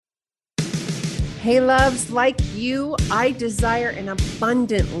Hey, loves, like you, I desire an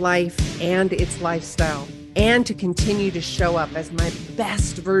abundant life and its lifestyle, and to continue to show up as my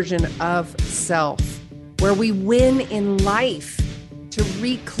best version of self, where we win in life to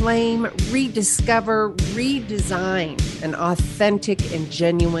reclaim, rediscover, redesign an authentic and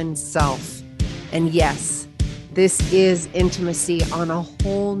genuine self. And yes, this is intimacy on a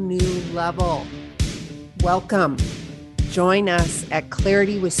whole new level. Welcome. Join us at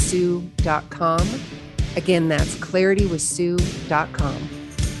claritywithsue.com. Again, that's claritywithsue.com.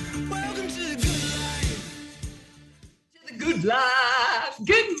 Welcome to the good life. To the good life.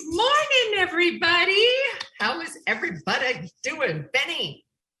 Good morning, everybody. How is everybody doing? Benny,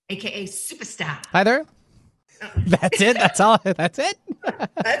 aka Superstar. Hi there. That's it. That's all. That's it.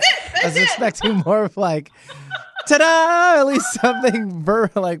 That's it. I was expecting more of like, ta-da! At least something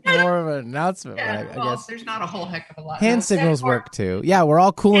like more of an announcement. Yeah, I well, guess there's not a whole heck of a lot. hand signals work too. Yeah, we're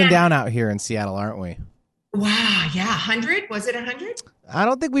all cooling down out here in Seattle, aren't we? Wow. Yeah. 100. Was it 100? I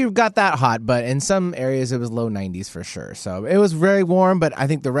don't think we've got that hot, but in some areas it was low 90s for sure. So it was very warm, but I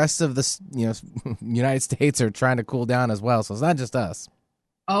think the rest of the United States are trying to cool down as well. So it's not just us.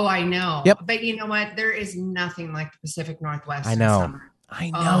 Oh, I know. Yep. But you know what? There is nothing like the Pacific Northwest. I know. In summer. I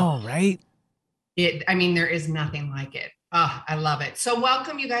know, right? There is nothing like it. Oh, I love it. So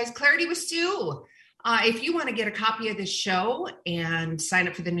welcome, you guys. Clarity with Sue. If you want to get a copy of this show and sign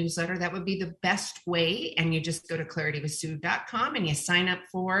up for the newsletter, that would be the best way. And you just go to claritywithsue.com and you sign up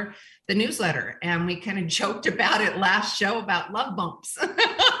for the newsletter. And we kind of joked about it last show about love bumps.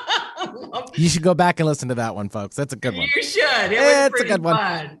 You should go back and listen to that one, folks. That's a good one. You should. It was It's pretty a good one.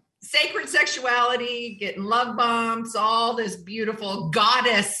 fun. Sacred sexuality, getting love bumps, all this beautiful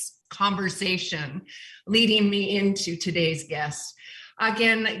goddess conversation leading me into today's guest.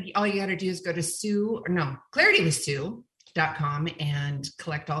 Again, all you got to do is go to claritywithsue.com and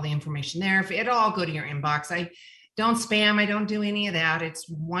collect all the information there. If it'll all go to your inbox. I don't spam. I don't do any of that. It's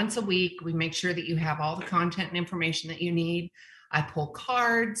once a week. We make sure that you have all the content and information that you need. I pull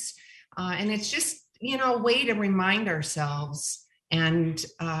cards, and it's just, a way to remind ourselves and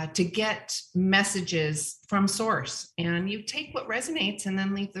to get messages from source. And you take what resonates and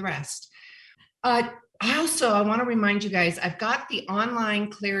then leave the rest. I want to remind you guys, I've got the online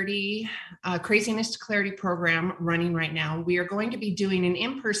Clarity, Craziness to Clarity program running right now. We are going to be doing an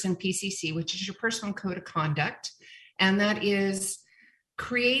in-person PCC, which is your personal code of conduct. And that is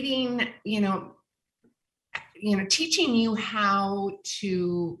creating, teaching you how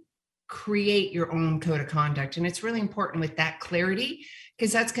to create your own code of conduct. And it's really important with that clarity,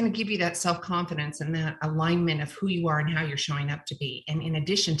 because that's going to give you that self-confidence and that alignment of who you are and how you're showing up to be. And in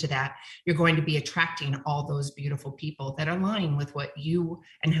addition to that, you're going to be attracting all those beautiful people that align with what you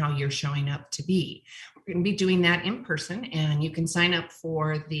and how you're showing up to be. We're going to be doing that in person, and you can sign up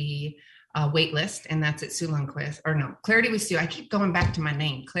for the wait list, and that's at Sue Lundquist, or no, Clarity with Sue. I keep going back to my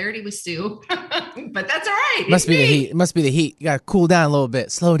name, Clarity with Sue, but that's all right. Must be the heat. It must be the heat. You got to cool down a little bit.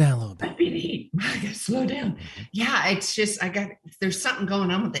 Slow down a little bit. Must be the heat. I got to slow down. Yeah, it's just, there's something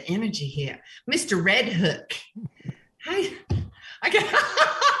going on with the energy here. Mr. Red Hook. Hi.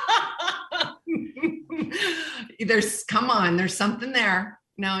 There's something there.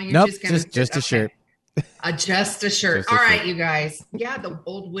 No, you're just going to. Just a shirt. Just a shirt. All right, you guys. Yeah, the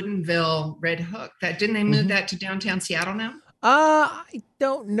old Woodinville Red Hook. Didn't they move that to downtown Seattle now? I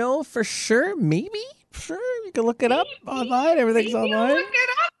don't know for sure. Maybe. Sure. You can look it up online. Everything's online. Look it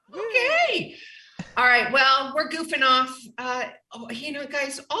up. Okay. All right. Well, we're goofing off.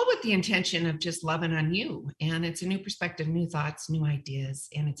 Guys, all with the intention of just loving on you. And it's a new perspective, new thoughts, new ideas,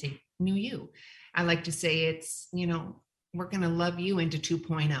 and it's a new you. I like to say it's, we're going to love you into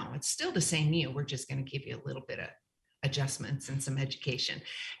 2.0. It's still the same you. We're just going to give you a little bit of adjustments and some education.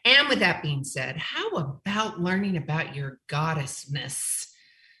 And with that being said, how about learning about your goddessness,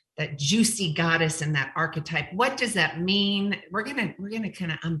 that juicy goddess and that archetype? What does that mean? We're going to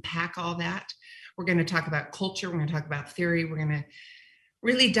kind of unpack all that. We're going to talk about culture. We're going to talk about theory. We're going to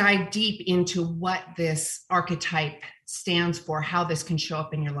really dive deep into what this archetype stands for, how this can show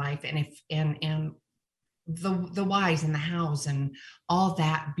up in your life, and the whys and the hows and all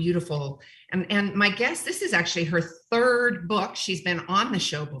that beautiful. And my guest, this is actually her third book. She's been on the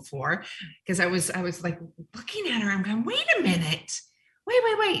show before, because I was like looking at her. I'm going, wait a minute.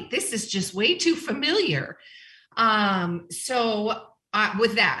 Wait. This is just way too familiar.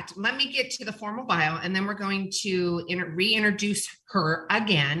 With that, let me get to the formal bio, and then we're going to reintroduce her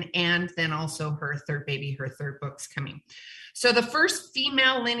again, and then also her third book's coming. So the first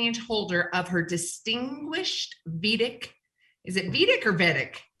female lineage holder of her distinguished is it Vedic or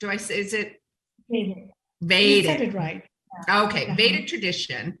Vedic? Do I say, is it Vedic? Vedic. You said it right. Okay, Vedic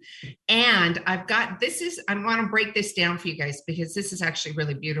tradition. And I want to break this down for you guys because this is actually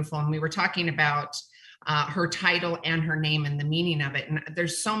really beautiful. And we were talking about her title and her name and the meaning of it. And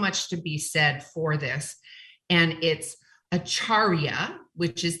there's so much to be said for this. And it's Acharya,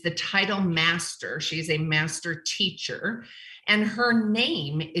 which is the title master. She's a master teacher. And her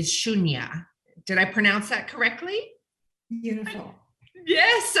name is Shunya. Did I pronounce that correctly? Beautiful.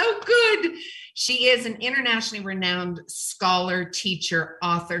 Yes, so good. She is an internationally renowned scholar, teacher,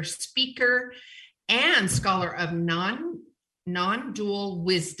 author, speaker, and scholar of non-dual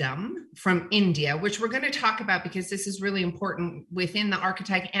wisdom from India, which we're going to talk about because this is really important within the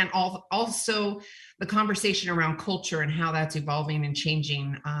archetype and also the conversation around culture and how that's evolving and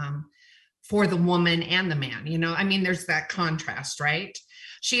changing for the woman and the man. There's that contrast, right?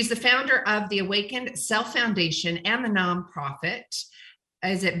 She's the founder of the Awakened Self Foundation and the nonprofit.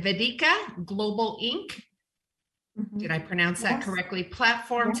 Is it Vedika Global Inc.? Mm-hmm. Did I pronounce that correctly?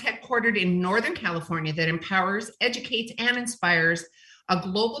 Platforms headquartered in Northern California that empowers, educates, and inspires a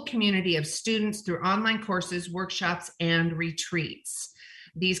global community of students through online courses, workshops, and retreats.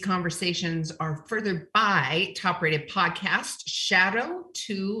 These conversations are furthered by top-rated podcast, Shadow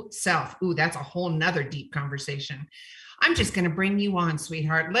to Self. Ooh, that's a whole nother deep conversation. I'm just going to bring you on,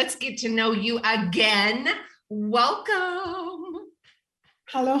 sweetheart. Let's get to know you again. Welcome.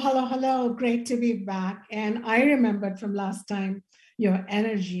 Hello. Great to be back. And I remembered from last time your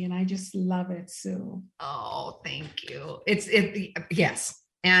energy, and I just love it, Sue. Oh, thank you. Yes.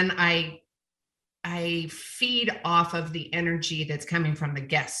 And I feed off of the energy that's coming from the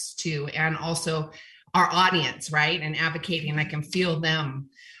guests too, and also our audience, right? And advocating, I can feel them.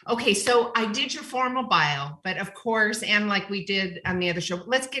 Okay, so I did your formal bio, but of course, and like we did on the other show,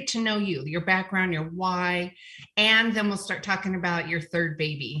 let's get to know you, your background, your why, and then we'll start talking about your third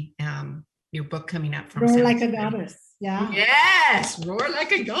baby, your book coming up from Roar Like a Goddess. Yeah. Yes, Roar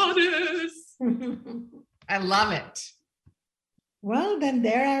Like a Goddess. I love it. Well, then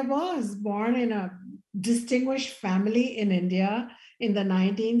there I was, born in a distinguished family in India in the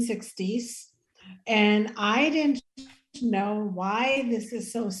 1960s. And I didn't know why this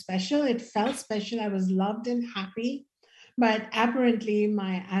is so special. It felt special. I was loved and happy. But apparently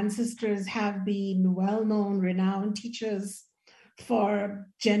my ancestors have been well-known, renowned teachers for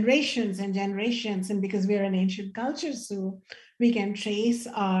generations and generations. And because we're an ancient culture, so we can trace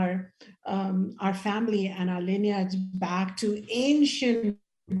our family and our lineage back to ancient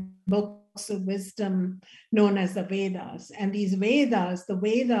books of wisdom known as the Vedas. And these Vedas, the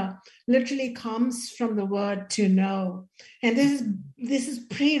Veda literally comes from the word to know. And this is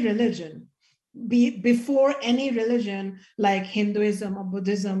pre-religion. Before any religion like Hinduism or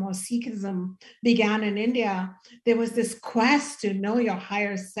Buddhism or Sikhism began in India, there was this quest to know your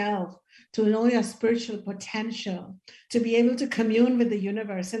higher self, to know your spiritual potential, to be able to commune with the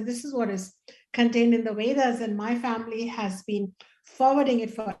universe. And this is what is contained in the Vedas. And my family has been forwarding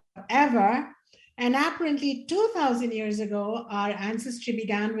it forever. And apparently 2,000 years ago, our ancestry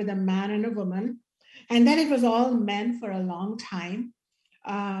began with a man and a woman. And then it was all men for a long time.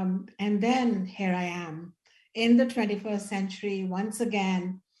 And then here I am in the 21st century, once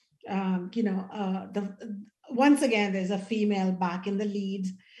again, once again, there's a female back in the lead.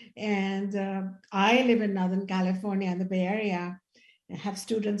 And I live in Northern California in the Bay Area. I have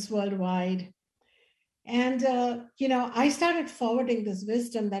students worldwide. And, I started forwarding this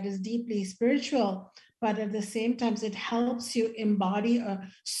wisdom that is deeply spiritual, but at the same time, it helps you embody a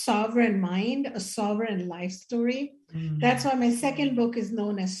sovereign mind, a sovereign life story. Mm-hmm. That's why my second book is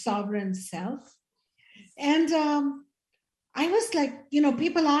known as Sovereign Self. And I was like,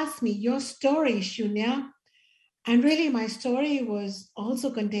 people ask me, your story, Shunya. And really, my story also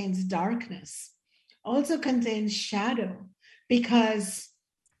contains darkness, also contains shadow, because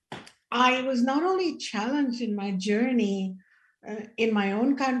I was not only challenged in my journey in my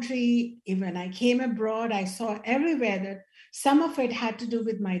own country, even I came abroad, I saw everywhere that some of it had to do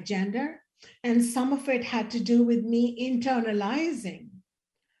with my gender, and some of it had to do with me internalizing,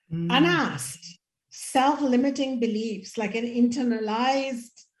 unasked, self-limiting beliefs, like an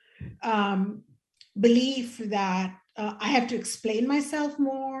internalized belief that I have to explain myself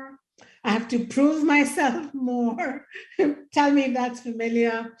more, I have to prove myself more. Tell me if that's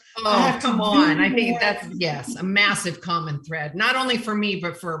familiar. Oh, come on. I think that's, yes, a massive common thread, not only for me,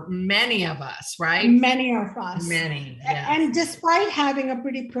 but for many of us, right? Many of us. Many, yes. And despite having a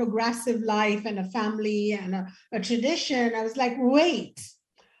pretty progressive life and a family and a tradition, I was like, wait,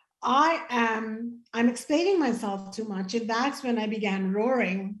 I'm explaining myself too much. And that's when I began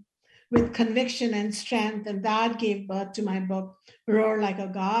roaring with conviction and strength. And that gave birth to my book, Roar Like a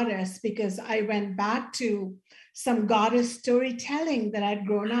Goddess, because I went back to some goddess storytelling that I'd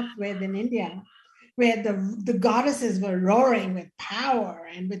grown up with in India, where the goddesses were roaring with power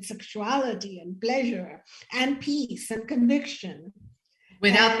and with sexuality and pleasure and peace and conviction.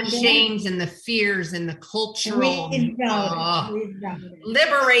 Without And the shames and the fears and the cultural.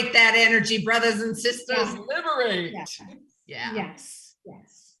 Liberate that energy, brothers and sisters. Yeah. Liberate. Yeah. Yes.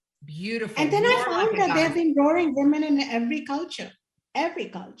 Beautiful. And then I found that there have been roaring women in every culture.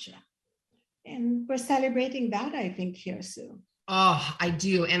 And we're celebrating that, I think, here, Sue. Oh, I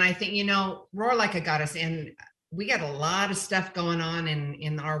do. And I think, roar like a goddess. And we got a lot of stuff going on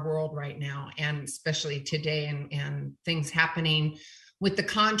in our world right now, and especially today, and things happening with the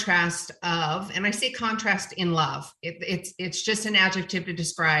contrast of, and I say contrast in love. It's just an adjective to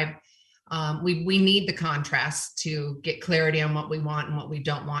describe. We need the contrast to get clarity on what we want and what we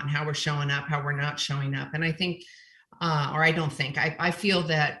don't want, and how we're showing up, how we're not showing up. And I think, I feel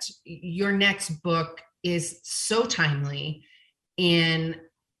that your next book is so timely in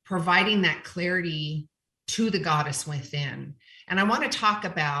providing that clarity to the goddess within. And I want to talk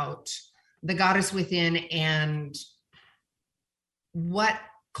about the goddess within and what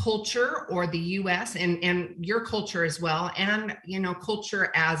culture, or the US and your culture as well, and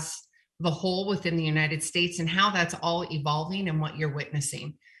culture as the whole within the United States, and how that's all evolving and what you're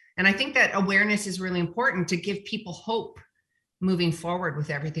witnessing. And I think that awareness is really important to give people hope moving forward with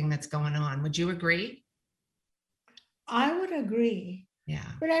everything that's going on. Would you agree? I would agree. Yeah.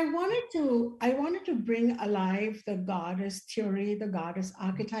 But I wanted to bring alive the goddess theory, the goddess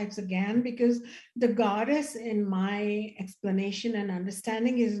archetypes again, because the goddess, in my explanation and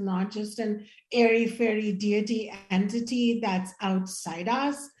understanding, is not just an airy-fairy deity entity that's outside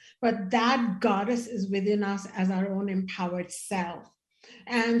us, but that goddess is within us as our own empowered self.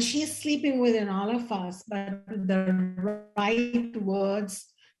 And she's sleeping within all of us, but the right words,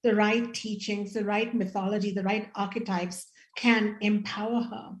 the right teachings, the right mythology, the right archetypes can empower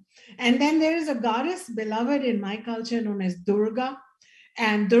her. And then there is a goddess beloved in my culture known as Durga.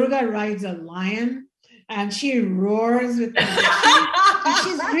 And Durga rides a lion and she roars with conviction.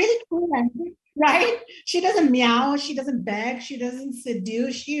 She's really cool, right? She doesn't meow, she doesn't beg, she doesn't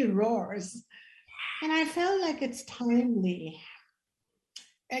seduce, she roars. And I felt like it's timely,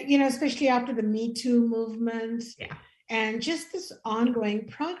 especially after the Me Too movement. Yeah. And just this ongoing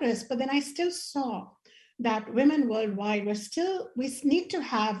progress. But then I still saw that women worldwide we need to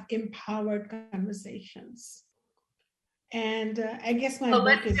have empowered conversations. And I guess my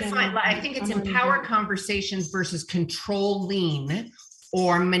book is I think it's empowered conversations versus controlling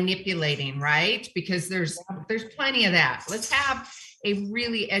or manipulating, right? Because there's plenty of that. Let's have a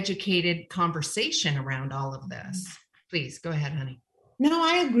really educated conversation around all of this. Please go ahead, honey. No,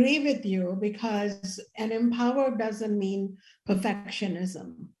 I agree with you, because an empowered doesn't mean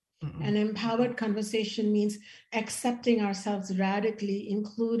perfectionism. Mm-mm. An empowered conversation means accepting ourselves radically,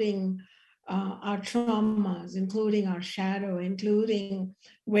 including our traumas, including our shadow, including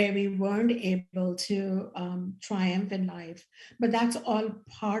where we weren't able to triumph in life. But that's all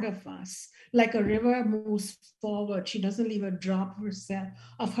part of us. Like a river moves forward, she doesn't leave a drop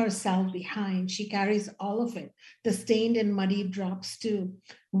of herself behind. She carries all of it, the stained and muddy drops too.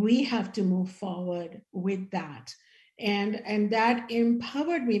 We have to move forward with that. And that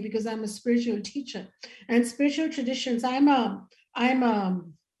empowered me, because I'm a spiritual teacher. And spiritual traditions, I'm a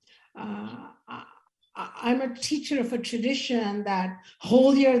teacher of a tradition that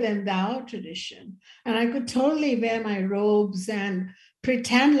holier than thou tradition. And I could totally wear my robes and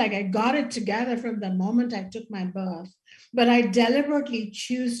pretend like I got it together from the moment I took my birth. But I deliberately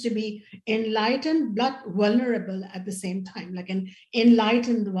choose to be enlightened but vulnerable at the same time, like an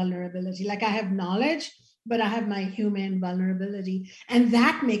enlightened vulnerability. Like I have knowledge, but I have my human vulnerability. And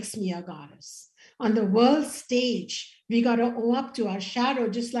that makes me a goddess. On the world stage, we got to owe up to our shadow,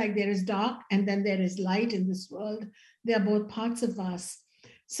 just like there is dark and then there is light in this world. They are both parts of us.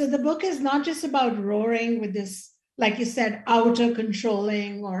 So the book is not just about roaring with this, like you said, outer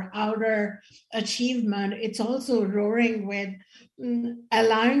controlling or outer achievement. It's also roaring with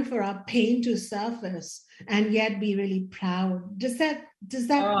allowing for our pain to surface and yet be really proud. Does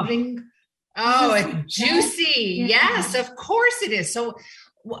that ring? Oh, it's juicy. Yeah. Yes, of course it is. So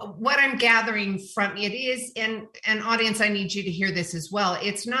what I'm gathering from it is, and audience, I need you to hear this as well.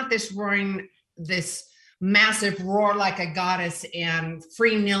 It's not this roaring, this massive roar like a goddess and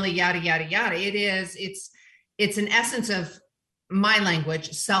free nilly, yada, yada, yada. It's an essence of my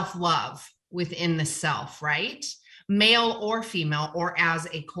language, self-love within the self, right? Male or female, or as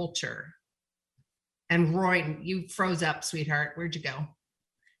a culture. And roaring, you froze up, sweetheart. Where'd you go?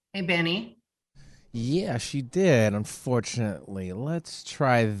 Hey, Benny. Yeah, she did, unfortunately. Let's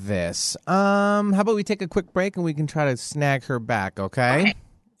try this. How about we take a quick break and we can try to snag her back, okay? Okay.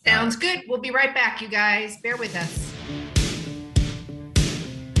 Sounds good. We'll be right back, you guys. Bear with us.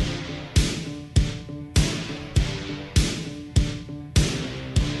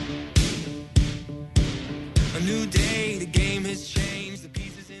 A new day, the game has changed, the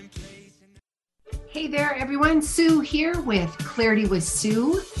pieces in place. Hey there, everyone. Sue here with Clarity with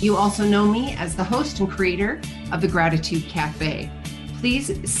Sue. You also know me as the host and creator of the Gratitude Cafe.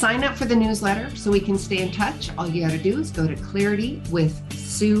 Please sign up for the newsletter so we can stay in touch. All you got to do is go to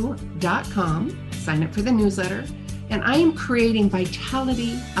claritywithsue.com, sign up for the newsletter, and I am creating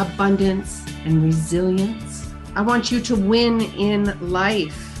vitality, abundance, and resilience. I want you to win in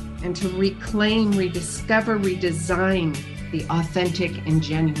life and to reclaim, rediscover, redesign the authentic and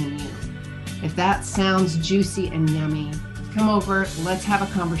genuine you. If that sounds juicy and yummy, come over, let's have a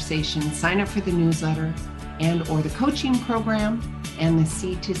conversation, sign up for the newsletter and or the coaching program and the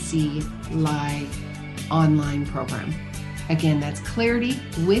C2C live online program. Again, that's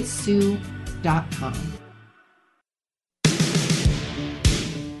claritywithsue.com.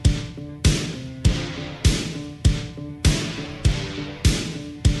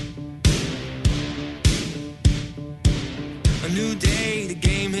 A new day, the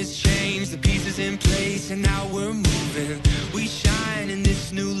game has changed, the pieces in place, and now we're moving. We shine in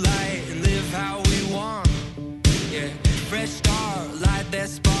this new light and live how we want. Yeah, fresh start, light that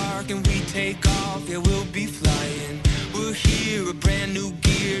spark, and we take off. Yeah, we'll be flying. We're here, a brand new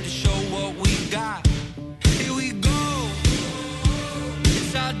gear to show what we got. Here we go.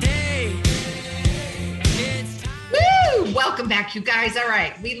 It's our day. It's time. Woo! Welcome back, you guys. All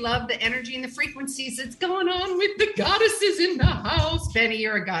right. We love the energy and the frequencies that's going on with the goddesses in the house. Benny,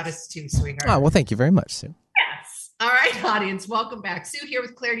 you're a goddess too, sweetheart. Oh, well, thank you very much, Sue. Yes. All right, audience. Welcome back. Sue here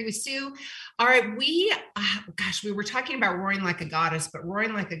with Clarity with Sue. All right. We were talking about roaring like a goddess, but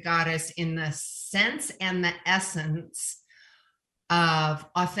roaring like a goddess in the sense and the essence of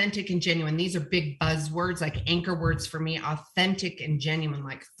authentic and genuine. These are big buzzwords, like anchor words for me. Authentic and genuine,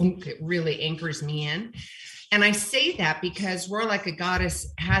 like thunk, it really anchors me in. And I say that because Roar Like a Goddess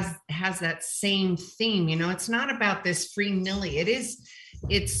has that same theme. You know, it's not about this free nilly.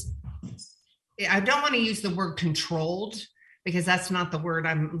 I don't want to use the word controlled because that's not the word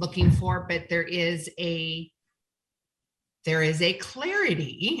I'm looking for, but there is a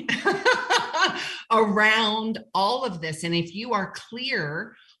clarity around all of this. And if you are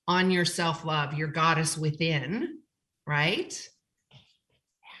clear on your self-love, your goddess within, right?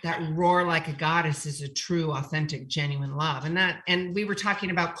 That roar like a goddess is a true, authentic, genuine love. And we were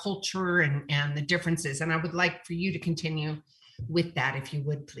talking about culture and the differences. And I would like for you to continue with that, if you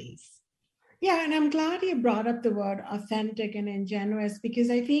would, please. Yeah, and I'm glad you brought up the word authentic and ingenuous,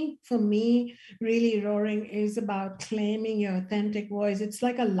 because I think for me, really roaring is about claiming your authentic voice. It's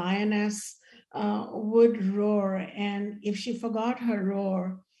like a lioness would roar, and if she forgot her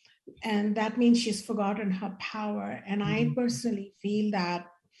roar, and that means she's forgotten her power. And I personally feel that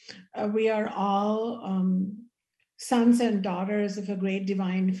we are all sons and daughters of a great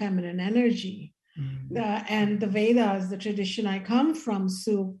divine feminine energy. And the Vedas, the tradition I come from,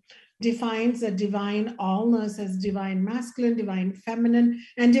 Sue, defines a divine allness as divine masculine, divine feminine,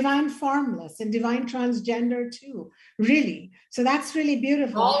 and divine formless, and divine transgender too, really. So that's really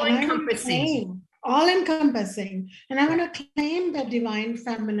beautiful. All encompassing. All encompassing. And I want to claim that divine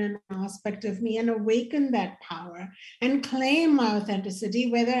feminine aspect of me and awaken that power and claim my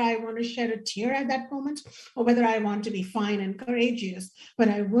authenticity, whether I want to shed a tear at that moment or whether I want to be fine and courageous. But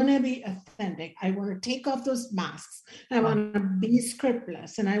I want to be authentic. I want to take off those masks. I want to be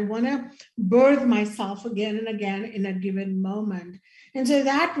scriptless, and I want to birth myself again and again in a given moment. And so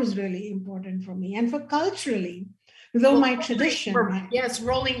that was really important for me. And for culturally, though my tradition. Yes,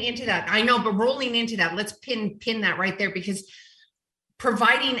 rolling into that. I know, but rolling into that, let's pin that right there, because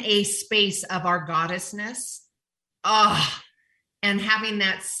providing a space of our goddessness, and having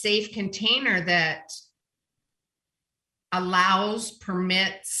that safe container that allows,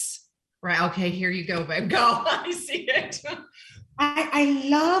 permits, right? Okay, here you go, babe. Go. I see it. I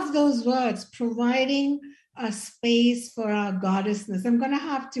love those words, providing a space for our goddessness. I'm going to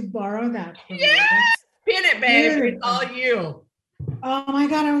have to borrow that from you. Pin it, babe. It's all you. Oh my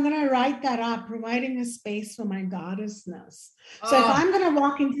God, I'm going to write that up, providing a space for my goddessness. So if I'm going to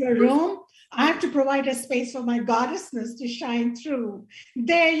walk into a room, I have to provide a space for my goddessness to shine through.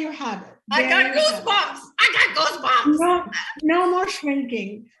 There you have it. I got goosebumps. No more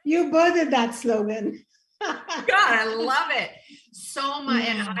shrinking. You birthed that slogan. God, I love it so much.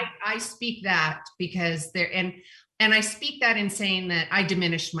 And I speak that because And I speak that in saying that I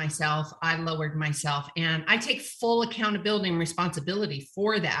diminished myself, I lowered myself, and I take full accountability and responsibility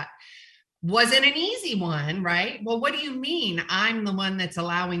for that. Wasn't an easy one, right? Well, what do you mean? I'm the one that's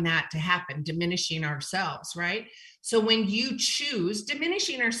allowing that to happen, diminishing ourselves, right? So when you choose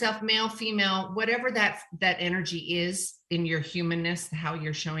diminishing ourselves, male, female, whatever that energy is in your humanness, how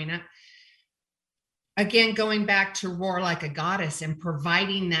you're showing up, again, going back to roar like a goddess and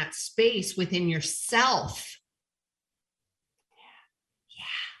providing that space within yourself.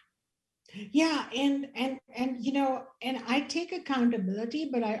 Yeah, and you know, and I take accountability,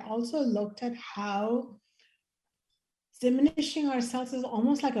 but I also looked at how diminishing ourselves is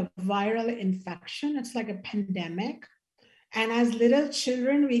almost like a viral infection. It's like a pandemic. And as little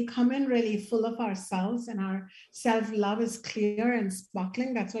children, we come in really full of ourselves, and our self-love is clear and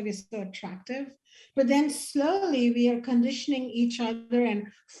sparkling. That's why we're so attractive. But then slowly we are conditioning each other and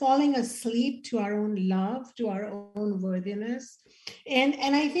falling asleep to our own love, to our own worthiness. And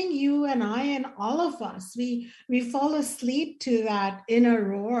I think you and I and all of us, we fall asleep to that inner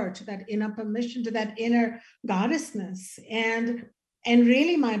roar, to that inner permission, to that inner goddessness. And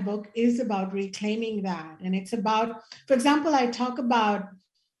really my book is about reclaiming that. And it's about, for example, I talk about,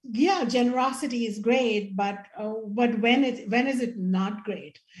 yeah, generosity is great, but when is it not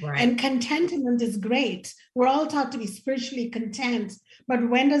great? Right. And contentment is great. We're all taught to be spiritually content, but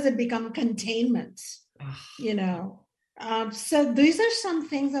when does it become containment? You know? So these are some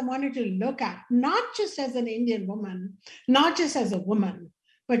things I wanted to look at, not just as an Indian woman, not just as a woman,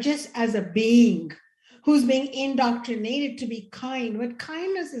 but just as a being who's being indoctrinated to be kind. But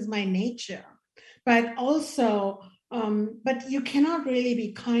kindness is my nature, but also, but you cannot really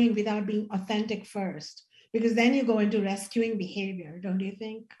be kind without being authentic first, because then you go into rescuing behavior, don't you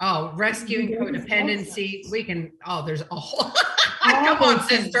think? Oh, rescuing codependency. We can, there's a whole, come on,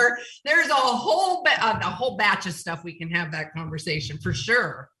 sister. There's a whole batch of stuff we can have that conversation for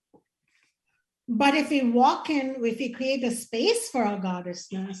sure. But if we create a space for our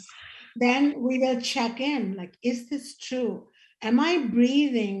goddessness, then we will check in, like, is this true? Am I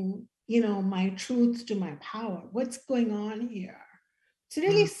breathing, my truth to my power? What's going on here? It's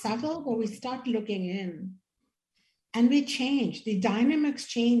really subtle, but we start looking in and we change. The dynamics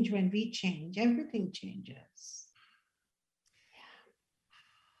change when we change. Everything changes.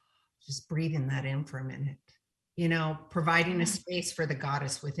 Just breathing that in for a minute. Providing a space for the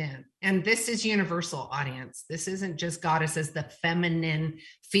goddess within. And this is universal, audience. This isn't just goddess as the feminine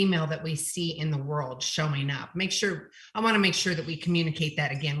female that we see in the world showing up. I want to make sure that we communicate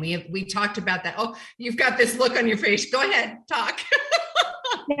that again. We talked about that. Oh, you've got this look on your face. Go ahead, talk.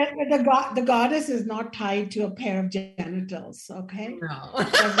 The goddess is not tied to a pair of genitals, okay? No.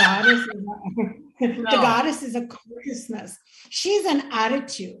 The goddess is a consciousness. She's an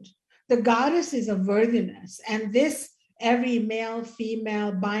attitude. The goddess is a worthiness, and every male,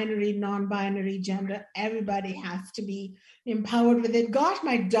 female, binary, non-binary, gender, everybody has to be empowered with it. Gosh,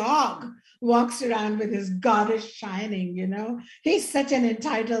 my dog walks around with his goddess shining, He's such an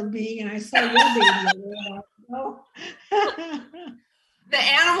entitled being, and I saw your baby. The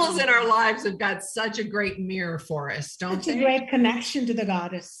animals in our lives have got such a great mirror for us, don't they? Such a great connection to the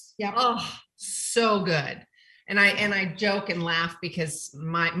goddess. Yeah. Oh, so good. And I joke and laugh because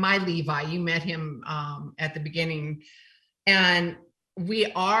my Levi, you met him at the beginning, and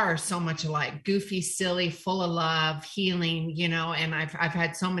we are so much alike, goofy, silly, full of love, healing, and I've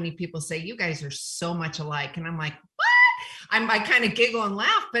had so many people say, you guys are so much alike. And I'm like, what? I kind of giggle and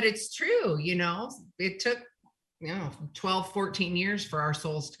laugh, but it's true. It took 12, 14 years for our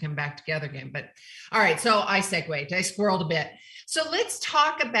souls to come back together again. But all right. So I segued, I squirreled a bit. So let's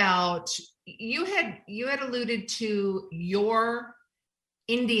talk about, you had alluded to your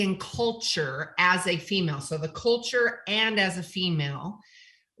Indian culture as a female. So the culture and as a female,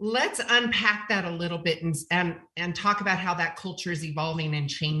 let's unpack that a little bit and talk about how that culture is evolving and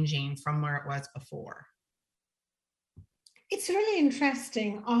changing from where it was before. It's really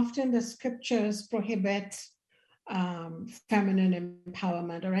interesting. Often the scriptures prohibit feminine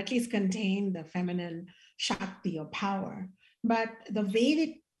empowerment, or at least contain the feminine Shakti or power. But the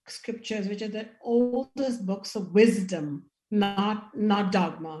Vedic scriptures, which are the oldest books of wisdom, not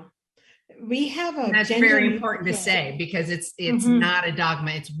dogma. We have a That's very important to say, because it's not a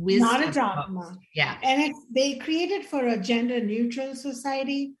dogma, it's wisdom. Not a dogma. Books. Yeah. And they created for a gender neutral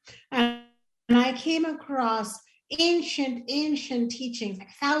society. And I came across ancient teachings,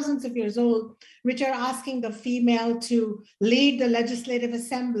 like thousands of years old, which are asking the female to lead the legislative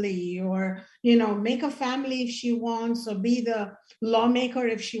assembly, or, make a family if she wants, or be the lawmaker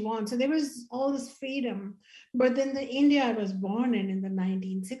if she wants. So there was all this freedom. But then the India I was born in the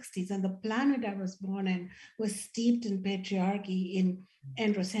 1960s, and the planet I was born in was steeped in patriarchy, in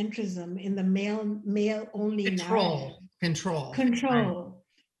androcentrism, in the male only narrative. Control.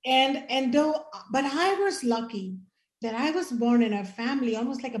 Right. And though, but I was lucky that I was born in a family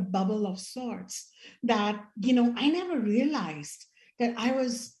almost like a bubble of sorts, that, I never realized that I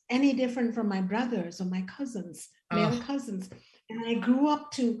was any different from my brothers or my cousins, male cousins. And I grew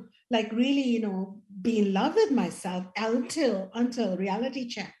up to really, be in love with myself until reality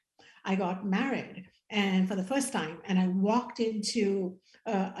check. I got married, and for the first time, and I walked into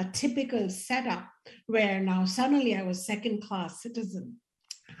a typical setup where now suddenly I was second-class citizen.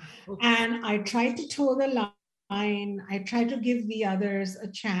 And I tried to toe the line. I tried to give the others a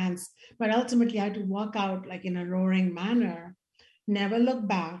chance, but ultimately I had to walk out in a roaring manner, never look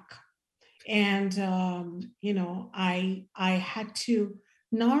back. And, I had to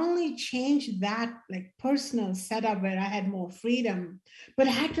not only change that personal setup where I had more freedom, but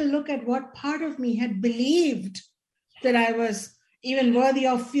I had to look at what part of me had believed that I was even worthy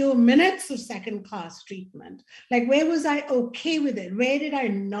of few minutes of second-class treatment. Where was I okay with it? Where did I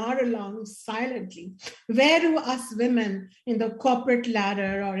nod along silently? Where do us women in the corporate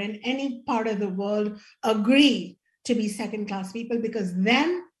ladder or in any part of the world agree to be second-class people? Because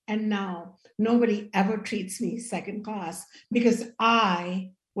then and now, nobody ever treats me second class, because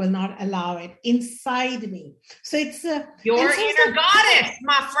I will not allow it inside me. So it's your inner goddess,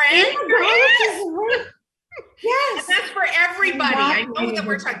 my friend. Yes, and that's for everybody. I know that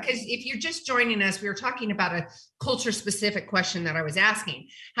we're talking, because if you're just joining us, we were talking about a culture-specific question that I was asking.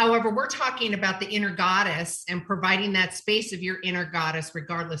 However, we're talking about the inner goddess and providing that space of your inner goddess,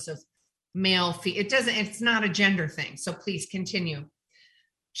 regardless of male, female. It's not a gender thing. So please continue,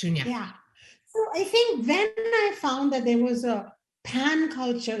 Shunya. Yeah. So I think then I found that there was a pan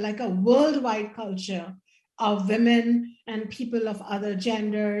culture, a worldwide culture of women and people of other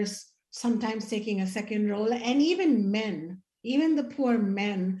genders sometimes taking a second role, and even men, even the poor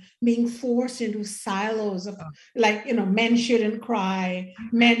men, being forced into silos of men shouldn't cry,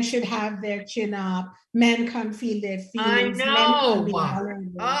 men should have their chin up, men can't feel their feelings, I know. Men can't be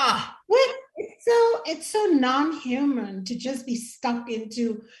vulnerable. It's so non-human to just be stuck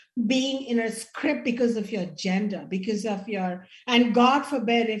into being in a script because of your gender, and God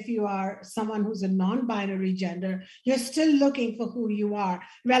forbid if you are someone who's a non-binary gender, you're still looking for who you are.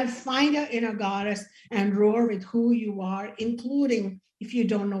 Well, find your inner goddess and roar with who you are, including if you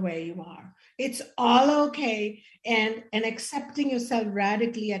don't know where you are. It's all okay. And accepting yourself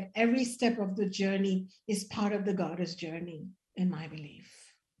radically at every step of the journey is part of the goddess journey, in my belief.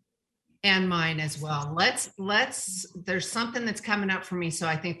 And mine as well. There's something that's coming up for me. So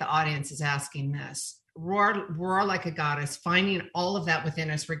I think the audience is asking this. Roar like a goddess, finding all of that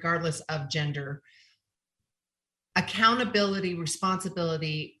within us, regardless of gender. Accountability,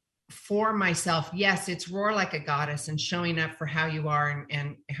 responsibility for myself. Yes, it's roar like a goddess and showing up for how you are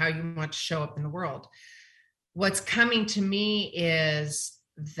and how you want to show up in the world. What's coming to me is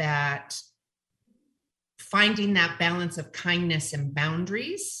that finding that balance of kindness and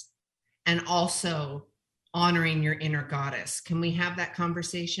boundaries, and also honoring your inner goddess. Can we have that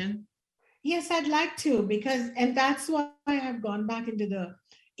conversation? Yes, I'd like to, and that's why I have gone back into the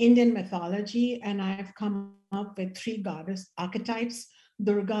Indian mythology, and I've come up with 3 goddess archetypes,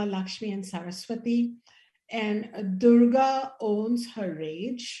 Durga, Lakshmi, and Saraswati. And Durga owns her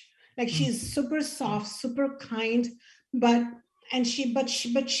rage. She's super soft, super kind, but she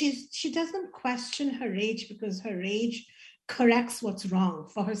doesn't question her rage, because her rage corrects what's wrong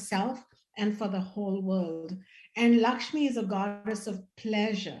for herself and for the whole world. And Lakshmi is a goddess of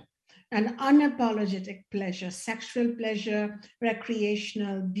pleasure, an unapologetic pleasure, sexual pleasure,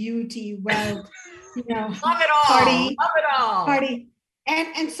 recreational, beauty, wealth, love it all, party.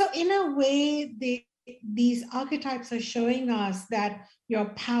 And so in a way, these archetypes are showing us that your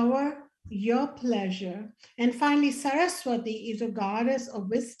power, your pleasure. And finally, Saraswati is a goddess of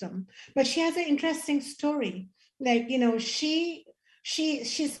wisdom, but she has an interesting story.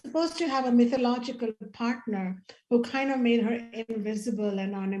 She's supposed to have a mythological partner who kind of made her invisible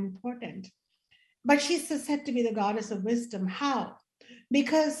and unimportant. But she's said to be the goddess of wisdom. How?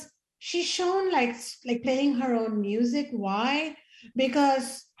 Because she's shown playing her own music. Why?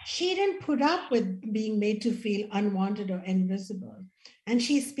 Because she didn't put up with being made to feel unwanted or invisible. And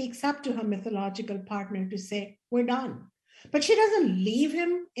she speaks up to her mythological partner to say, we're done. But she doesn't leave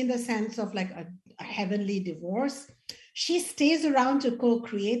him in the sense of like a heavenly divorce. She stays around to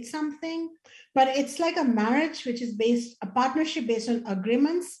co-create something, but it's like a marriage, which is a partnership based on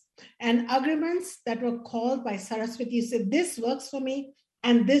agreements, and agreements that were called by Saraswati. You said, this works for me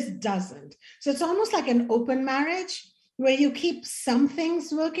and this doesn't. So it's almost like an open marriage where you keep some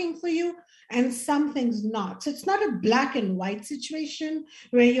things working for you and some things not. So it's not a black and white situation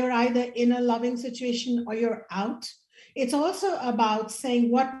where you're either in a loving situation or you're out. It's also about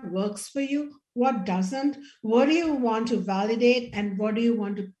saying what works for you, what doesn't, what do you want to validate, and what do you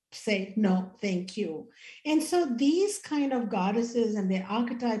want to say, no, thank you. And so these kind of goddesses and their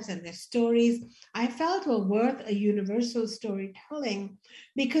archetypes and their stories, I felt were worth a universal storytelling,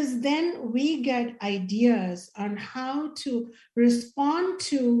 because then we get ideas on how to respond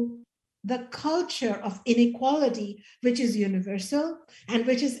to the culture of inequality, which is universal and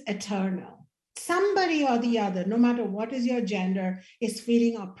which is eternal. Somebody or the other, no matter what is your gender, is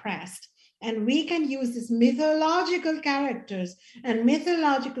feeling oppressed. And we can use these mythological characters and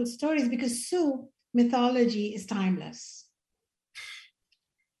mythological stories, because Sue, mythology is timeless.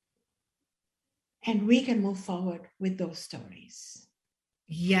 And we can move forward with those stories.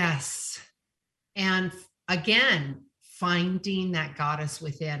 Yes. And again, finding that goddess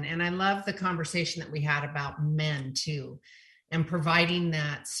within. And I love the conversation that we had about men too, and providing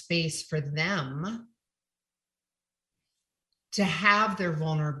that space for them to have their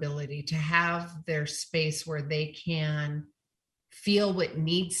vulnerability, to have their space where they can feel what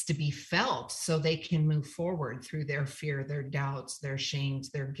needs to be felt so they can move forward through their fear, their doubts, their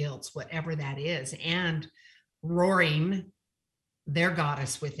shames, their guilts, whatever that is, and roaring their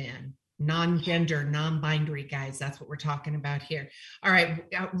goddess within. Non-gender, non-binary, guys. That's what we're talking about here. All right,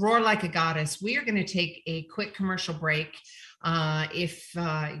 roar like a goddess. We are going to take a quick commercial break. If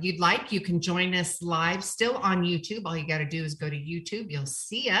you'd like, you can join us live still on YouTube. All you got to do is go to YouTube. You'll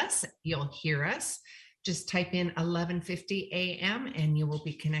see us. You'll hear us. Just type in 11:50 a.m. and you will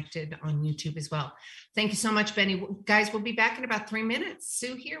be connected on YouTube as well. Thank you so much, Benny. Guys, we'll be back in about 3 minutes.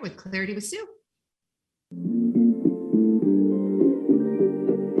 Sue here with Clarity with Sue.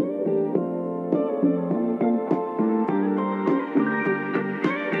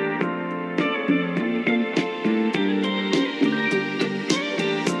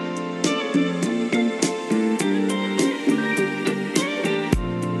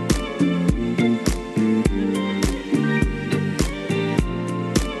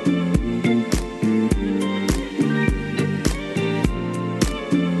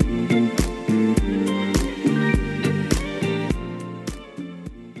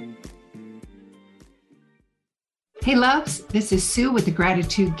 Hey loves, this is Sue with the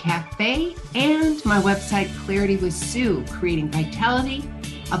Gratitude Cafe and my website, Clarity with Sue, creating vitality,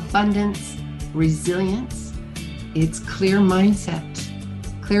 abundance, resilience. It's clear mindset.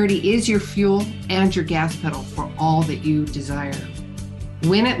 Clarity is your fuel and your gas pedal for all that you desire.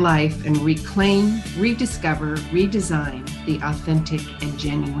 Win at life and reclaim, rediscover, redesign the authentic and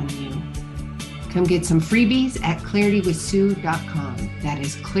genuine you. Come get some freebies at claritywithsue.com. That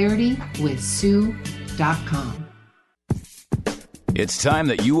is claritywithsue.com. It's time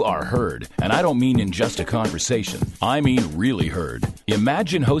that you are heard, and I don't mean in just a conversation. I mean really heard.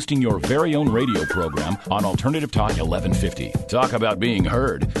 Imagine hosting your very own radio program on Alternative Talk 1150. Talk about being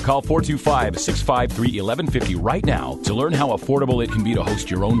heard. Call 425-653-1150 right now to learn how affordable it can be to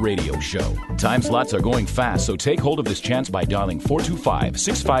host your own radio show. Time slots are going fast, so take hold of this chance by dialing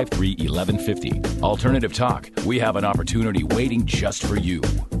 425-653-1150. Alternative Talk, we have an opportunity waiting just for you.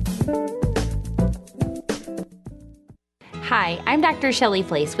 Hi, I'm Dr. Shelley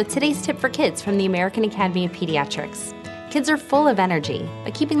Flace with today's tip for kids from the American Academy of Pediatrics. Kids are full of energy,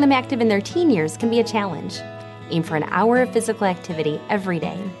 but keeping them active in their teen years can be a challenge. Aim for an hour of physical activity every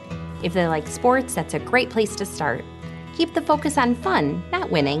day. If they like sports, that's a great place to start. Keep the focus on fun, not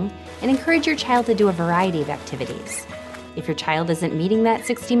winning, and encourage your child to do a variety of activities. If your child isn't meeting that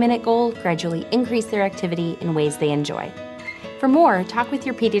 60-minute goal, gradually increase their activity in ways they enjoy. For more, talk with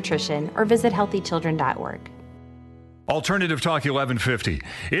your pediatrician or visit healthychildren.org. Alternative Talk 1150.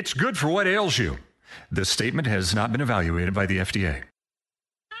 It's good for what ails you. This statement has not been evaluated by the FDA.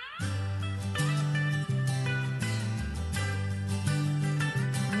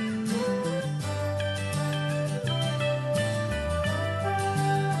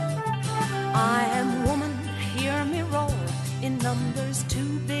 I am woman, hear me roar, in numbers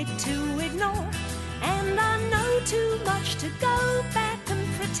too big to ignore, and I know too much to go back and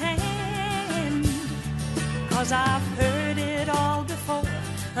pretend. 'Cause I've heard it all before,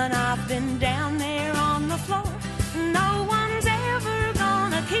 and I've been down there on the floor. No one's ever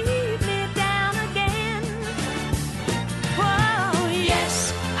gonna keep me down again.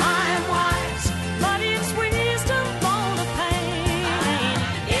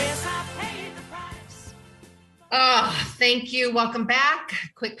 Thank you. Welcome back.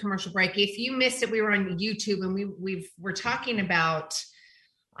 Quick commercial break. If you missed it, we were on YouTube and we're talking about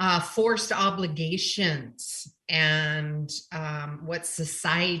forced obligations and what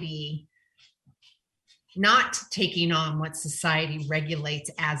society, not taking on what society regulates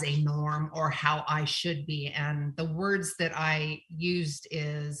as a norm or how I should be. And the words that I used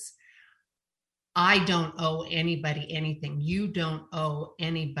is, I don't owe anybody anything. You don't owe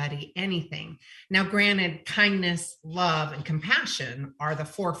anybody anything. Now, granted, kindness, love, and compassion are the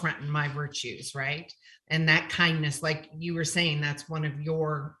forefront in my virtues, right? And that kindness, like you were saying, that's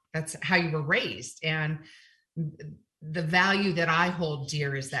how you were raised. And the value that I hold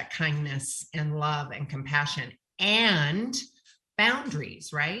dear is that kindness and love and compassion and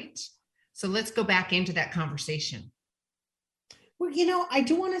boundaries, right? So let's go back into that conversation. Well, I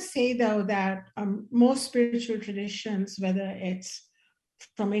do want to say, though, that most spiritual traditions, whether it's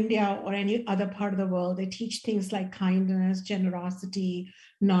from India or any other part of the world, they teach things like kindness, generosity,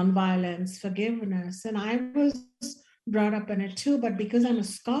 nonviolence, forgiveness. And I was brought up in it too, but because I'm a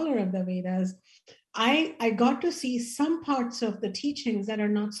scholar of the Vedas, I got to see some parts of the teachings that are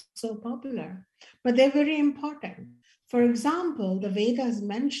not so popular, but they're very important. For example, the Vedas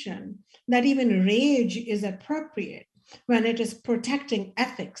mention that even rage is appropriate when it is protecting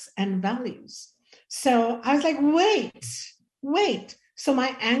ethics and values. So I was like, wait. So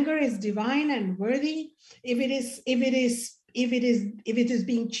my anger is divine and worthy if it is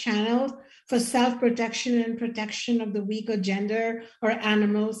being channeled for self-protection and protection of the weaker gender or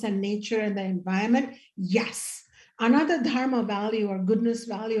animals and nature and the environment. Yes. Another dharma value or goodness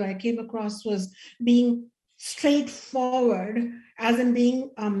value I came across was being straightforward, as in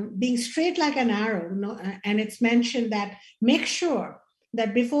being straight like an arrow. And it's mentioned that make sure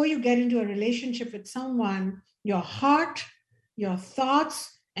that before you get into a relationship with someone, your heart, your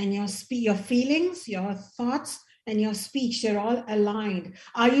thoughts, and your feelings, your thoughts and your speech, they're all aligned.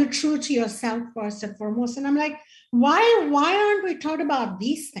 Are you true to yourself first and foremost? And I'm like, why aren't we taught about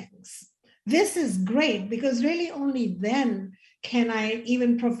these things? This is great, because really only then can I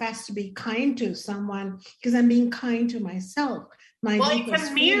even profess to be kind to someone, because I'm being kind to myself. It's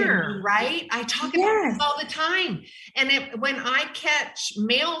a mirror, right? I talk about this all the time. And when I catch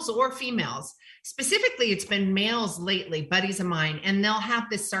males or females, specifically it's been males lately, buddies of mine, and they'll have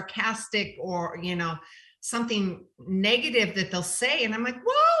this sarcastic or, something negative that they'll say. And I'm like,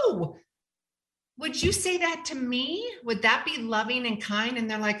 whoa, would you say that to me? Would that be loving and kind? And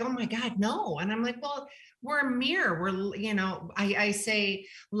they're like, oh my God, no. And I'm like, well, we're a mirror. I say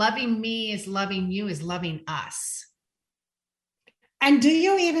loving me is loving you is loving us. And do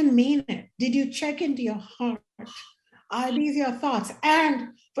you even mean it? Did you check into your heart? Are these your thoughts? And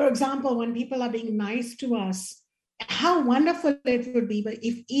for example, when people are being nice to us, how wonderful it would be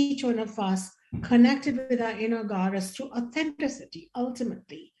if each one of us connected with our inner goddess through authenticity.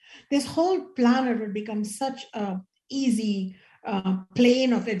 Ultimately, this whole planet would become such a easy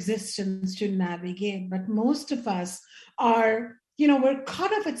plane of existence to navigate. But most of us are, we're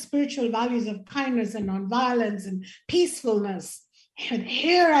caught up with spiritual values of kindness and nonviolence and peacefulness. And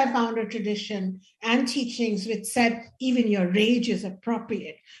here I found a tradition and teachings which said even your rage is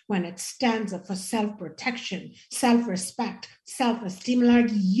appropriate when it stands up for self-protection, self-respect, self-esteem. Like,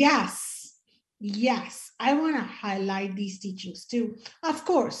 yes, I want to highlight these teachings too. Of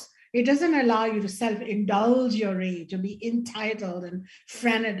course, it doesn't allow you to self-indulge your rage or be entitled and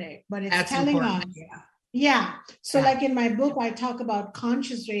frenetic, but it's telling us. Yeah. So like in my book, I talk about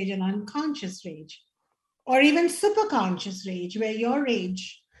conscious rage and unconscious rage, or even superconscious rage, where your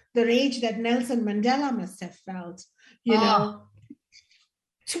rage, the rage that Nelson Mandela must have felt, to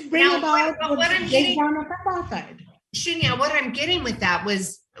bring about what I'm getting down of apartheid. Shunya, what I'm getting with that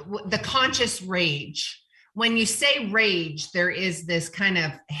was the conscious rage. When you say rage, there is this kind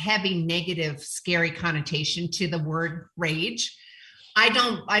of heavy, negative, scary connotation to the word rage. I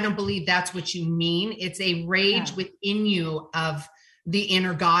don't believe that's what you mean. It's a rage within you of the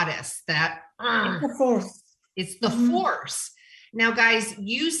inner goddess that it's the force. It's the force. Now, guys,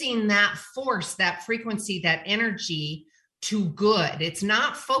 using that force, that frequency, that energy to good. It's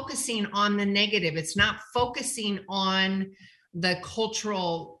not focusing on the negative. It's not focusing on the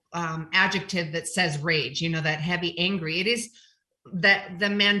cultural adjective that says rage, that heavy, angry. It is that the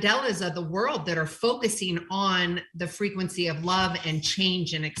Mandelas of the world that are focusing on the frequency of love and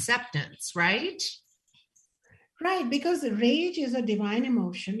change and acceptance, right? Right, because rage is a divine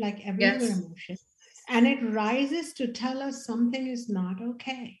emotion, like every other emotion, and it rises to tell us something is not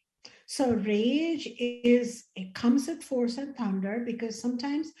okay. So rage it comes with force and thunder because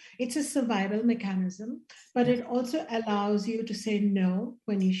sometimes it's a survival mechanism, but it also allows you to say no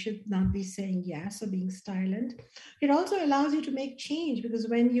when you should not be saying yes or being silent. It also allows you to make change because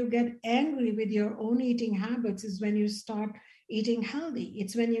when you get angry with your own eating habits is when you start eating healthy.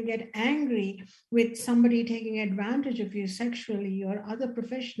 It's when you get angry with somebody taking advantage of you sexually or other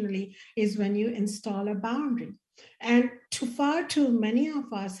professionally is when you install a boundary. And far too many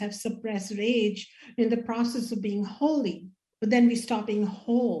of us have suppressed rage in the process of being holy, but then we stop being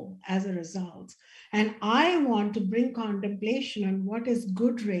whole as a result. And I want to bring contemplation on what is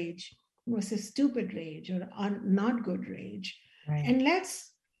good rage versus stupid rage or not good rage. Right. And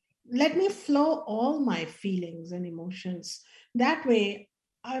let me flow all my feelings and emotions. That way,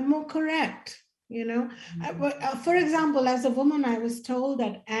 I'm more correct. For example, as a woman, I was told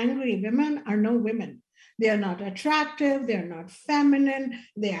that angry women are no women. They are not attractive. They are not feminine.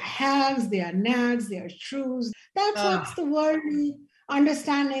 They are hags. They are nags. They are shrews. That's what's the worldly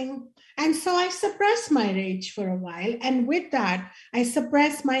understanding. And so I suppressed my rage for a while. And with that, I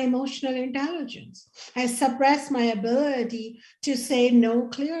suppressed my emotional intelligence. I suppressed my ability to say no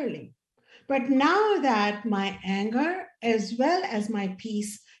clearly. But now that my anger as well as my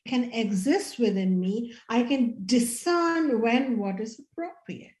peace can exist within me, I can discern when what is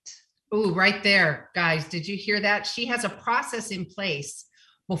appropriate. Oh, right there, guys. Did you hear that? She has a process in place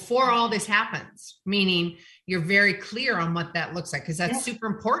before all this happens, meaning you're very clear on what that looks like, because that's super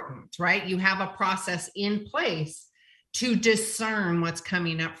important, right? You have a process in place to discern what's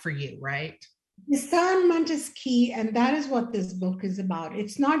coming up for you, right? Discernment is key, and that is what this book is about.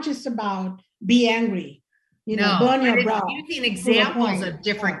 It's not just about be angry, burn your brow. Using examples of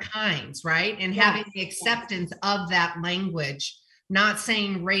different kinds, right? And having the acceptance of that language, not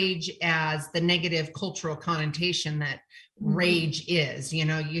saying rage as the negative cultural connotation that rage is.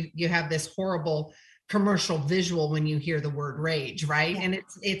 You have this horrible commercial visual when you hear the word rage, right? And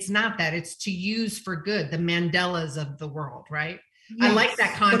it's not that. It's to use for good, the Mandelas of the world, right? Yes. I like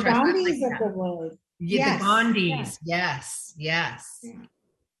that contrast. The Gandhis of the world. Yeah, the Gandhis. Yes. Yeah.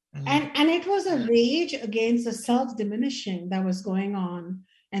 And it was a rage against the self-diminishing that was going on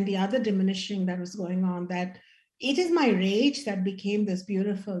and the other diminishing that was going on, that it is my rage that became this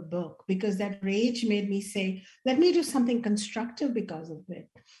beautiful book, because that rage made me say, let me do something constructive because of it.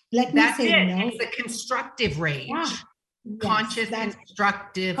 Let me say no. It's a constructive rage. Yeah. Conscious,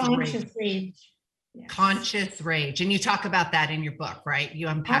 constructive rage. Yes. Conscious rage. And you talk about that in your book, right? You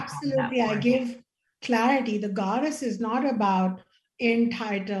unpack Absolutely. I give clarity. The goddess is not about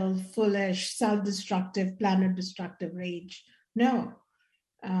entitled, foolish, self-destructive, planet-destructive rage. No.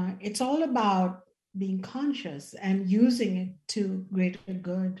 It's all about being conscious and using it to greater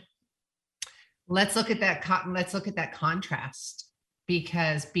good. Let's look at that contrast,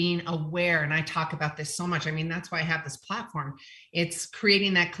 because being aware, and I talk about this so much. I mean, that's why I have this platform. It's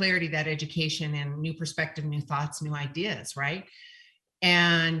creating that clarity, that education, and new perspective, new thoughts, new ideas, right?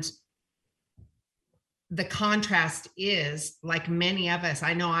 And the contrast is, like many of us,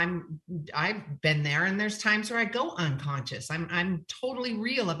 I know I've been there, and there's times where I go unconscious. I'm totally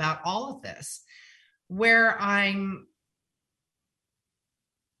real about all of this. Where I'm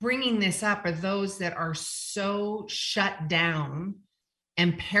bringing this up are those that are so shut down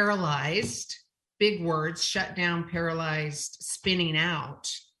and paralyzed, big words, shut down, paralyzed, spinning out.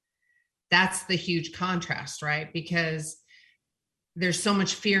 That's the huge contrast, right? Because there's so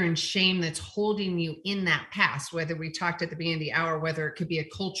much fear and shame that's holding you in that past, whether we talked at the beginning of the hour, whether it could be a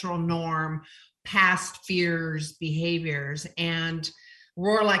cultural norm, past fears, behaviors, and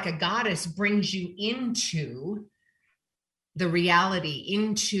Roar Like a Goddess brings you into the reality,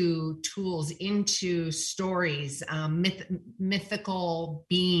 into tools, into stories, mythical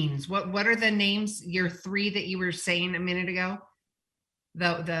beings. What are the names? Your three that you were saying a minute ago?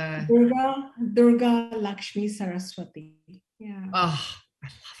 The Durga, Lakshmi, Saraswati. Yeah. Oh, I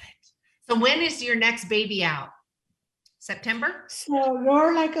love it. So when is your next baby out? September? So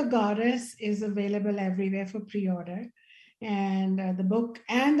Roar Like a Goddess is available everywhere for pre-order. And the book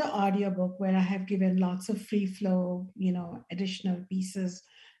and the audio book, where I have given lots of free flow, additional pieces,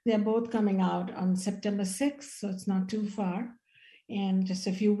 they're both coming out on September 6th. So it's not too far and just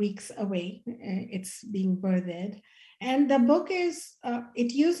a few weeks away. It's being birthed. And the book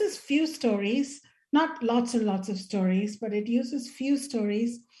it uses few stories, not lots and lots of stories, but it uses few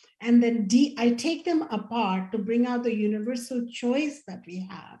stories. And then I take them apart to bring out the universal choice that we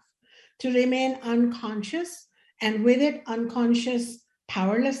have to remain unconscious. And with it, unconscious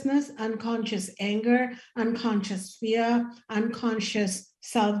powerlessness, unconscious anger, unconscious fear, unconscious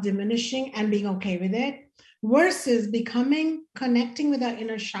self-diminishing, and being okay with it. versus connecting with our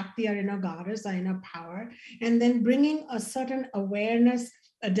inner Shakti, our inner goddess, our inner power, and then bringing a certain awareness,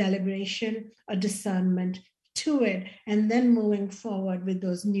 a deliberation, a discernment to it, and then moving forward with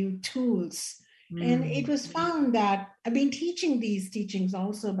those new tools. And it was found that I've been teaching these teachings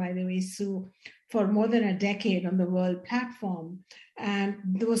also, by the way, Sue, for more than a decade on the world platform. And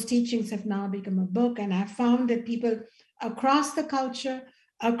those teachings have now become a book. And I found that people across the culture,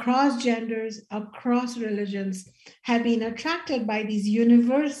 across genders, across religions have been attracted by these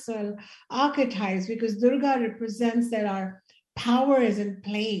universal archetypes, because Durga represents that our power is in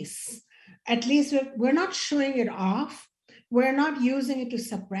place. At least we're not showing it off. We're not using it to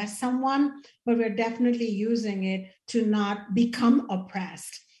suppress someone, but we're definitely using it to not become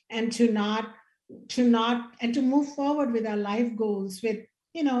oppressed and to move forward with our life goals with,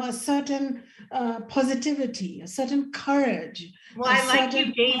 a certain positivity, a certain courage. Well, I like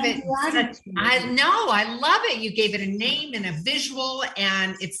you gave it. I know, I love it. You gave it a name and a visual,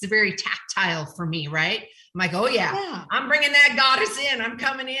 and it's very tactile for me, right? I'm like, oh yeah. I'm bringing that goddess in. I'm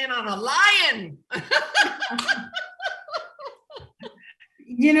coming in on a lion.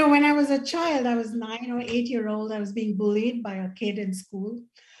 When I was a child, I was 9 or 8 year old, I was being bullied by a kid in school.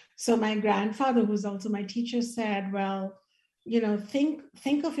 So my grandfather, who's also my teacher, said, well,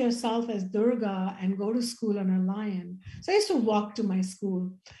 think of yourself as Durga and go to school on a lion. So I used to walk to my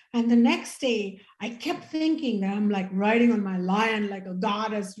school. And the next day, I kept thinking that I'm like riding on my lion like a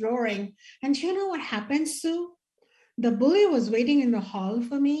goddess roaring. And you know what happened, Sue? The bully was waiting in the hall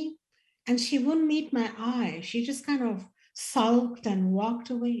for me, and she wouldn't meet my eye. She just kind of sulked and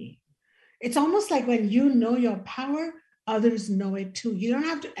walked away. It's almost like when you know your power, others know it too. You don't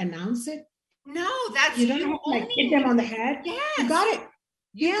have to announce it. No, that's you don't have to like hit them on the head. Yes. You got it.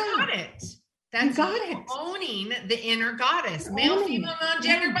 You got it. That's owning the inner goddess. Male, female,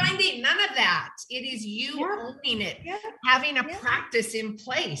 non-gender binding, none of that. It is you owning it, having a practice in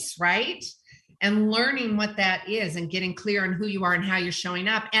place, right? And learning what that is and getting clear on who you are and how you're showing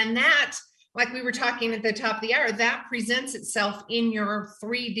up. And that, like we were talking at the top of the hour, that presents itself in your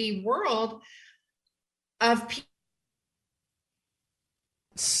 3D world of people.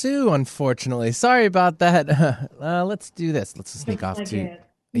 Sue, unfortunately. Sorry about that. Let's do this. Let's sneak off to...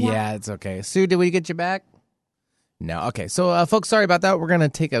 Yeah, it's okay. Sue, did we get you back? No. Okay. So, folks, sorry about that. We're going to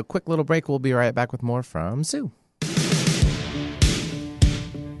take a quick little break. We'll be right back with more from Sue.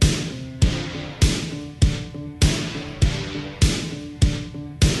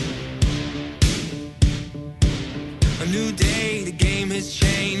 A new day, the game has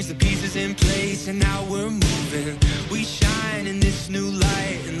changed, the pieces in place, and now we're moving. We shine in this new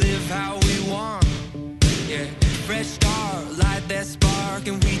light and live how we want. Yeah, fresh start, light that spark,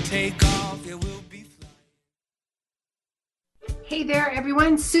 and we take off. Yeah, we'll be flying. Hey there,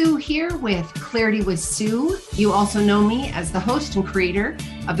 everyone. Sue here with Clarity with Sue. You also know me as the host and creator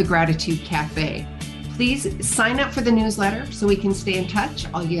of the Gratitude Cafe. Please sign up for the newsletter so we can stay in touch.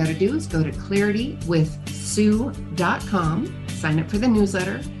 All you got to do is go to claritywithsue.com, sign up for the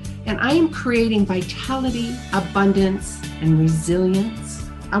newsletter, and I am creating vitality, abundance, and resilience.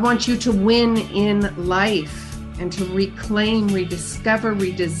 I want you to win in life and to reclaim, rediscover,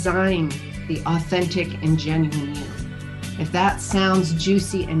 redesign the authentic and genuine you. If that sounds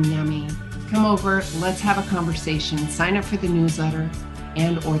juicy and yummy, come over, let's have a conversation, sign up for the newsletter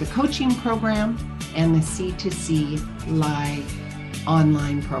and or the coaching program and the C2C live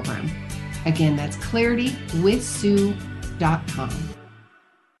online program. Again, that's claritywithsue.com.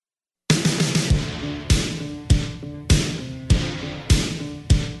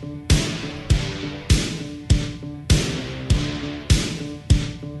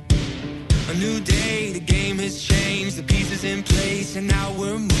 A new day, the game has changed, the pieces in place, and now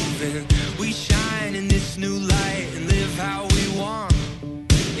we're moving. We shine in this new light and live how we want.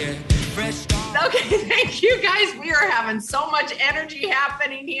 Yeah, fresh start. Okay, thank you guys. We are having so much energy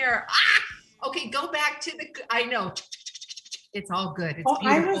happening here. Okay, go back to I know. It's all good. It's beautiful.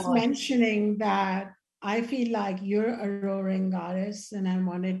 I was mentioning that I feel like you're a roaring goddess, and I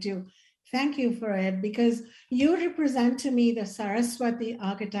wanted to thank you for it, because you represent to me the Saraswati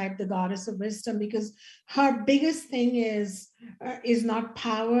archetype, the goddess of wisdom, because her biggest thing is not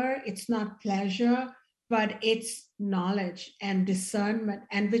power, it's not pleasure, but it's knowledge and discernment,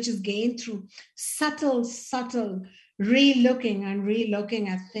 and which is gained through subtle re-looking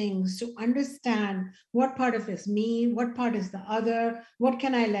at things to understand what part of it is me, what part is the other, what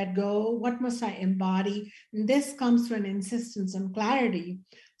can I let go, what must I embody. And this comes from an insistence on clarity.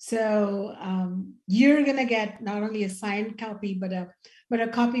 So you're going to get not only a signed copy, but a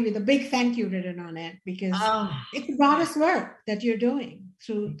copy with a big thank you written on it, because it's goddess work that you're doing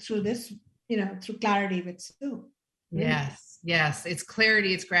through this, through clarity with Sue. Yes. It's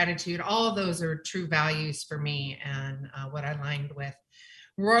clarity, it's gratitude. All of those are true values for me and what I aligned with.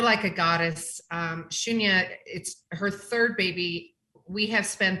 Roar Like a Goddess. Shunya, it's her third baby. We have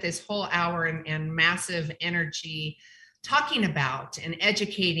spent this whole hour and massive energy talking about and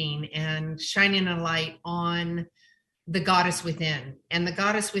educating and shining a light on the goddess within. And the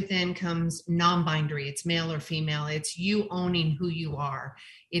goddess within comes non-binary. It's male or female. It's you owning who you are.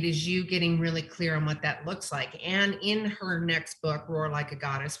 It is you getting really clear on what that looks like. And in her next book, Roar Like a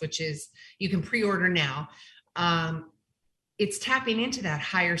Goddess, which is, you can pre-order now, it's tapping into that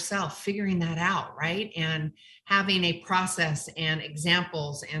higher self, figuring that out, right? And having a process and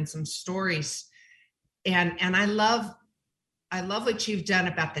examples and some stories. And I love what you've done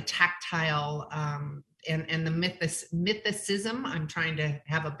about the tactile and the mythicism. I'm trying to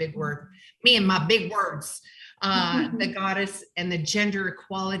have a big word, me and my big words, the goddess and the gender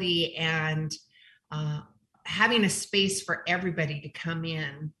equality and having a space for everybody to come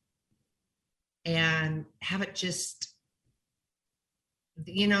in and have it just,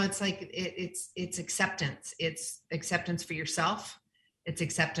 it's like, it's acceptance. It's acceptance for yourself. It's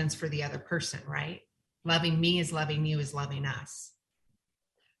acceptance for the other person, right? Loving me is loving you is loving us.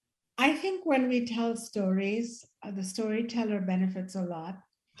 I think when we tell stories, the storyteller benefits a lot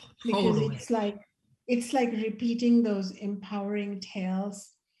because it's like repeating those empowering tales,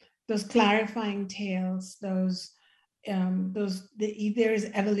 those clarifying tales, there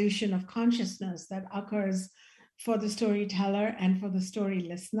is evolution of consciousness that occurs for the storyteller and for the story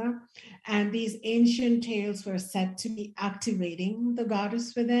listener. And these ancient tales were said to be activating the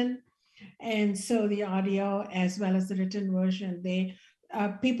goddess within. And so the audio as well as the written version,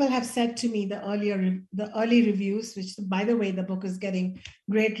 people have said to me the early reviews, which by the way, the book is getting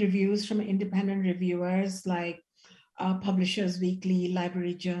great reviews from independent reviewers like Publishers Weekly,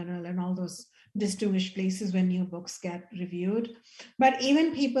 Library Journal, and all those distinguished places where new books get reviewed. But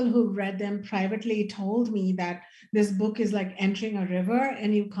even people who read them privately told me that this book is like entering a river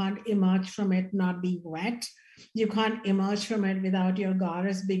and you can't emerge from it not being wet. You can't emerge from it without your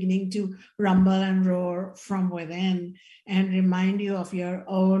goddess beginning to rumble and roar from within and remind you of your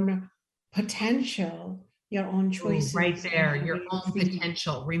own potential, your own choices. Ooh, right there, your own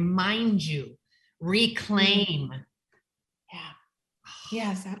potential. Remind you, reclaim. Yeah.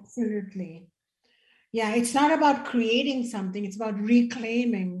 Yes, absolutely. Yeah, it's not about creating something. It's about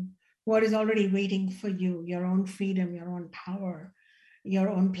reclaiming what is already waiting for you, your own freedom, your own power, your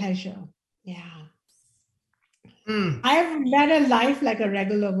own pleasure. Yeah. I've led a life like a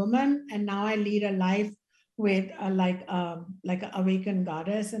regular woman, and now I lead a life with like an awakened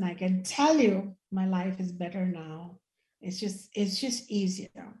goddess, and I can tell you my life is better now. It's just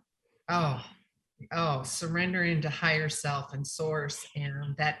easier. Oh, surrendering to higher self and source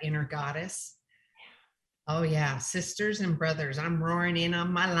and that inner goddess. Oh yeah, sisters and brothers, I'm roaring in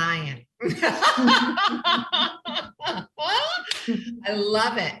on my lion. I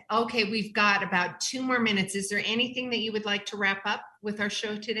love it. Okay, we've got about 2 more minutes. Is there anything that you would like to wrap up with our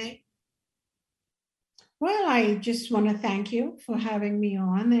show today? Well, I just want to thank you for having me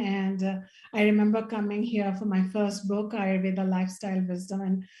on. And I remember coming here for my first book, Ayurveda Lifestyle Wisdom,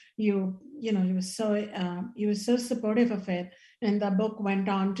 and you were so supportive of it. And the book went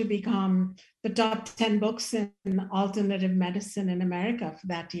on to become the top 10 books in alternative medicine in America for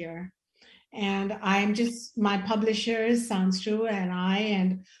that year. And my publishers, Sounds True,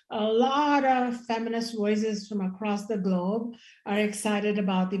 and a lot of feminist voices from across the globe are excited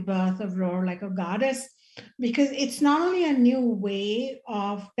about the birth of Roar Like a Goddess, because it's not only a new way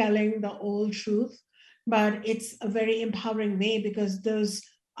of telling the old truth, but it's a very empowering way because those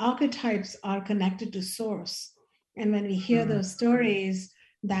archetypes are connected to source. And when we hear those stories,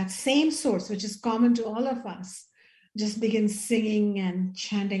 that same source, which is common to all of us, just begins singing and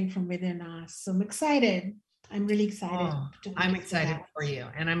chanting from within us. So I'm excited. I'm really excited. I'm excited for you.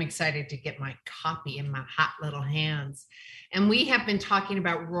 And I'm excited to get my copy in my hot little hands. And we have been talking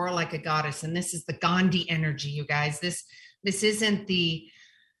about Roar Like a Goddess. And this is the Gandhi energy, you guys. This isn't the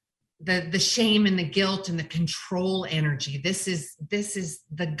shame and the guilt and the control energy. This is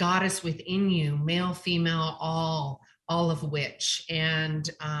the goddess within you, male, female, all of which. And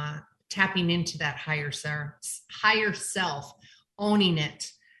tapping into that higher self, owning it.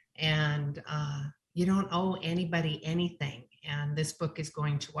 And you don't owe anybody anything. And this book is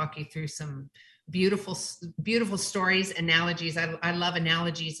going to walk you through some beautiful, beautiful stories, analogies. I love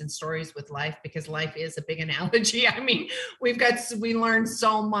analogies and stories with life because life is a big analogy. I mean, we learned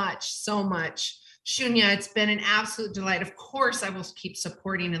so much. Shunya, it's been an absolute delight. Of course, I will keep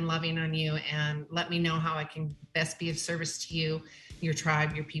supporting and loving on you, and let me know how I can best be of service to you your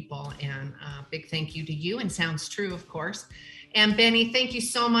tribe, your people, and big thank you to you, and sounds true, of course. And Benny, thank you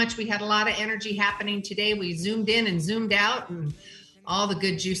so much. We had a lot of energy happening today. We zoomed in and zoomed out and all the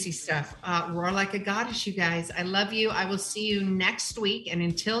good juicy stuff. Roar like a goddess, you guys. I love you. I will see you next week. And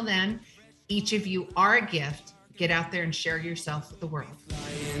until then, each of you are a gift. Get out there and share yourself with the world.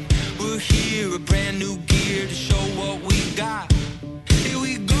 We're here, a brand new gear to show what we got. Here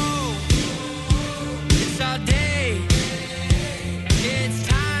we go. It's our day.